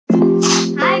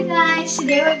Hi guys,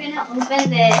 today we're gonna open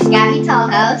this Gabby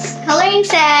Dollhouse coloring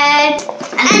set.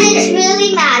 And it's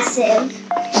really massive.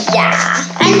 Yeah.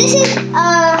 And this is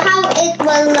how it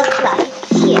will look like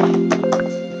here.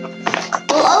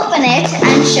 We'll open it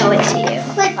and show it to you.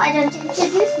 Wait, why don't you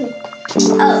introduce me?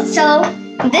 Oh, so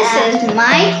this is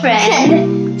my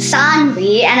friend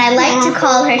Sanvi, and I like to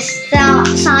call her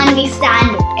Sanvi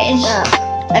Sandwich.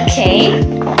 Okay,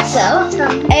 so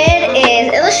it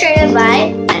is illustrated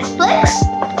by Netflix.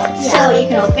 So you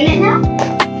can open it now.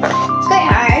 It's quite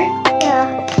hard.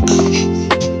 Yeah.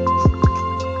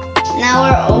 Now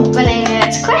we're opening it.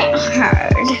 It's quite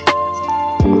hard.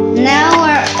 Now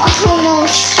we're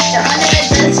almost done with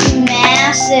this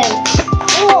massive.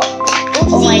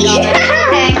 Oh my god.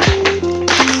 Okay.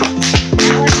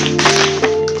 Now let's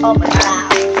open it out.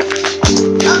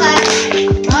 Okay.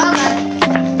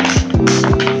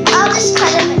 I'll just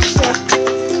cut it mixture.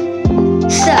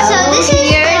 So this is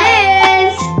here it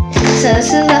is. So this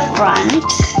is the front.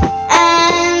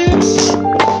 And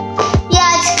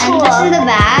yeah, it's And cool. this is the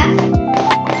back.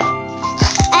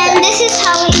 And this is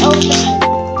how we open it.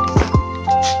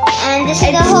 And this is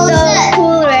It's the whole so set.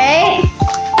 cool, right?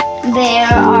 There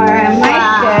are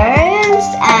markers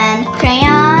and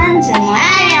crayons and more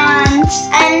crayons.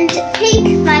 And pink,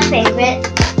 my favorite.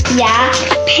 Yeah,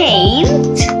 paint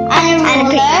And a and a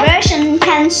ruler. paintbrush and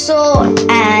pencil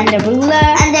and a ruler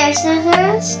And there's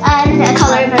scissors and a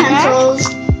colored sharpener. pencils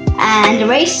and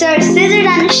eraser, scissors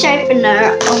and a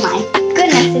sharpener. Oh my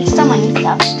goodness, there's so many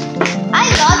stuff. I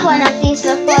got one of these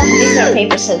before. These are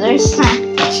paper scissors.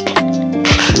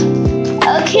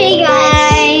 Okay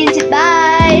guys,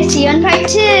 bye. See you in part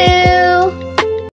 2.